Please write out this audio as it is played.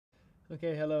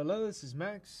Okay, hello, this is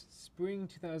Max. Spring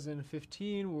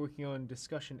 2015, we're working on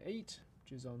discussion 8,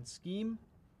 which is on scheme.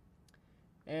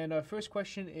 And our first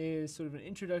question is sort of an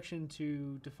introduction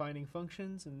to defining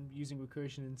functions and using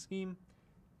recursion in scheme.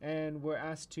 And we're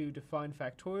asked to define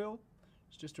factorial.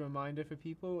 It's just a reminder for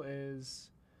people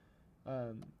is,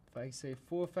 if I say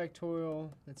 4 factorial,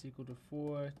 that's equal to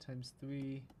 4 times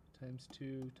 3 times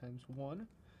 2 times 1,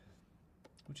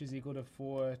 which is equal to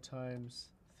 4 times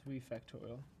 3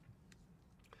 factorial.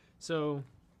 So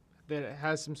that it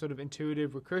has some sort of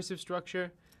intuitive recursive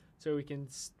structure. So we can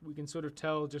sort of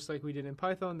tell, just like we did in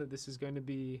Python, that this is going to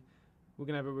be, we're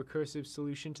going to have a recursive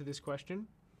solution to this question.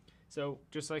 So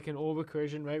just like in all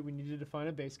recursion, right, we need to define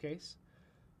a base case.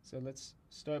 So let's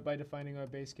start by defining our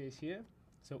base case here.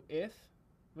 So if,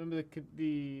 remember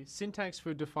the syntax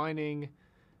for defining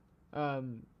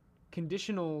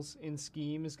conditionals in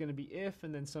scheme is going to be if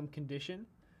and then some condition,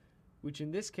 which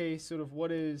in this case, sort of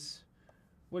what is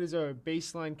our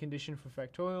baseline condition for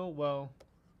factorial? Well,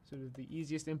 sort of the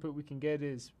easiest input we can get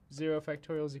is 0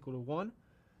 factorial is equal to 1.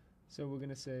 So we're going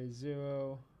to say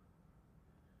 0,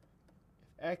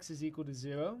 if x is equal to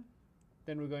 0,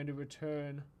 then we're going to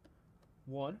return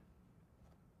 1.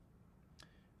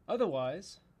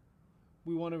 Otherwise,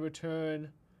 we want to return,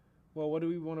 well, what do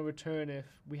we want to return if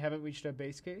we haven't reached our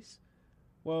base case?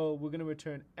 Well, we're going to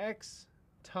return x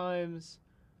times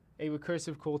a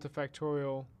recursive call to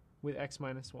factorial with x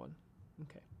minus 1.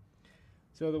 Okay.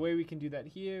 So the way we can do that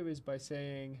here is by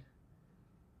saying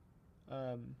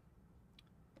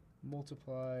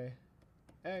multiply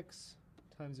x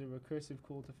times a recursive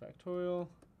call to factorial.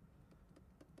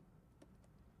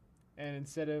 And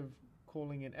instead of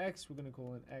calling it x, we're going to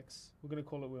call it x. We're going to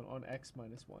call it on x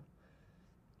minus 1.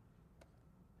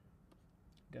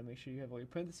 Gotta make sure you have all your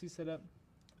parentheses set up.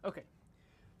 Okay.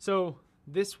 So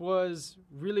this was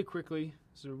really quickly,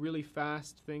 so a really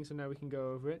fast thing, so now we can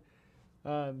go over it.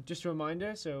 Just a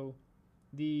reminder, so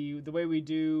the way we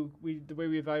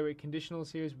evaluate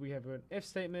conditionals here is we have an if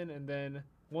statement, and then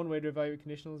one way to evaluate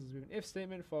conditionals is we have an if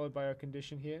statement followed by our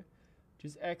condition here, which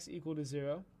is x equal to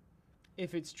 0.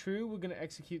 If it's true, we're going to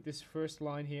execute this first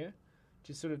line here,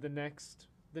 which is sort of the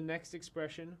next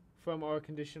expression from our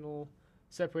conditional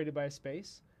separated by a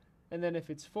space. And then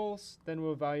if it's false, then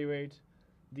we'll evaluate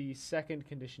the second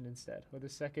condition instead, or the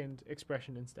second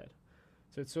expression instead.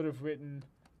 So it's sort of written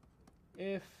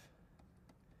if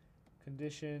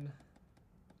condition,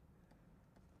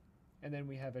 and then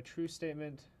we have a true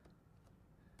statement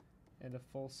and a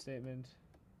false statement,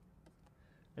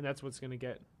 and that's what's going to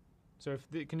get. So if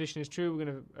the condition is true, we're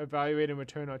going to evaluate and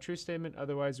return our true statement.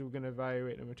 Otherwise, we're going to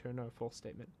evaluate and return our false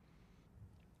statement.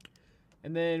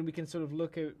 And then we can sort of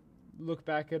look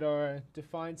back at our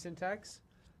define syntax.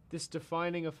 This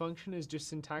defining a function is just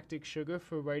syntactic sugar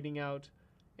for writing out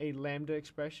a lambda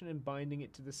expression and binding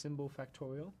it to the symbol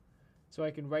factorial. So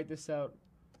I can write this out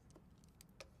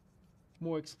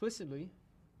more explicitly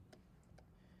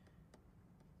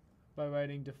by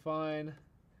writing define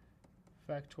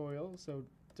factorial. So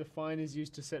define is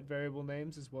used to set variable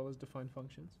names as well as define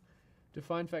functions.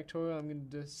 Define factorial, I'm going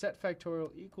to set factorial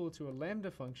equal to a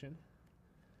lambda function,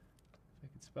 if I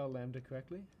could spell lambda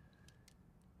correctly.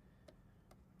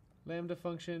 Lambda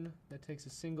function that takes a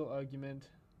single argument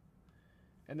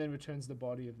and then returns the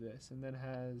body of this, and then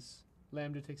has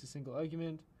lambda takes a single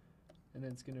argument, and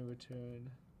then it's going to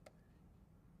return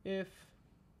if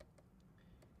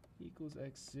equals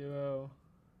x0,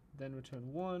 then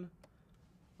return 1,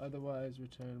 otherwise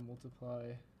return multiply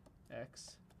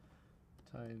x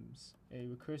times a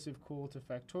recursive call to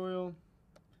factorial,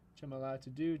 which I'm allowed to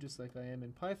do just like I am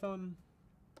in Python,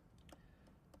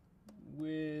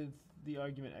 with the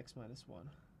argument x minus 1.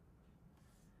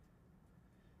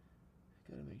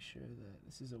 Gotta make sure that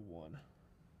this is a 1.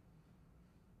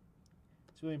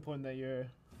 It's really important that your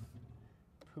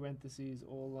parentheses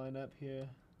all line up here.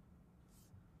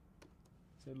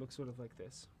 So it looks sort of like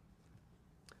this.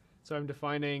 So I'm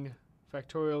defining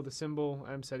factorial, the symbol,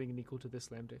 I'm setting it equal to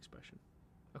this lambda expression.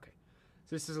 Okay.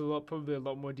 So this is probably a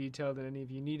lot more detail than any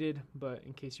of you needed, but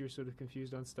in case you were sort of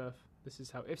confused on stuff, this is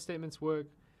how if statements work.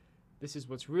 This is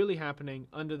what's really happening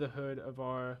under the hood of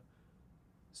our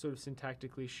sort of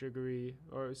syntactically sugary,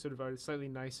 or sort of our slightly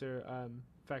nicer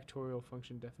factorial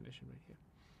function definition right here.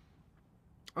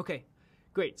 Okay,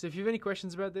 great. So if you have any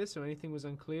questions about this or anything was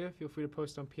unclear, feel free to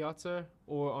post on Piazza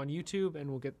or on YouTube,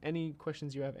 and we'll get any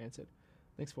questions you have answered.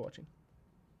 Thanks for watching.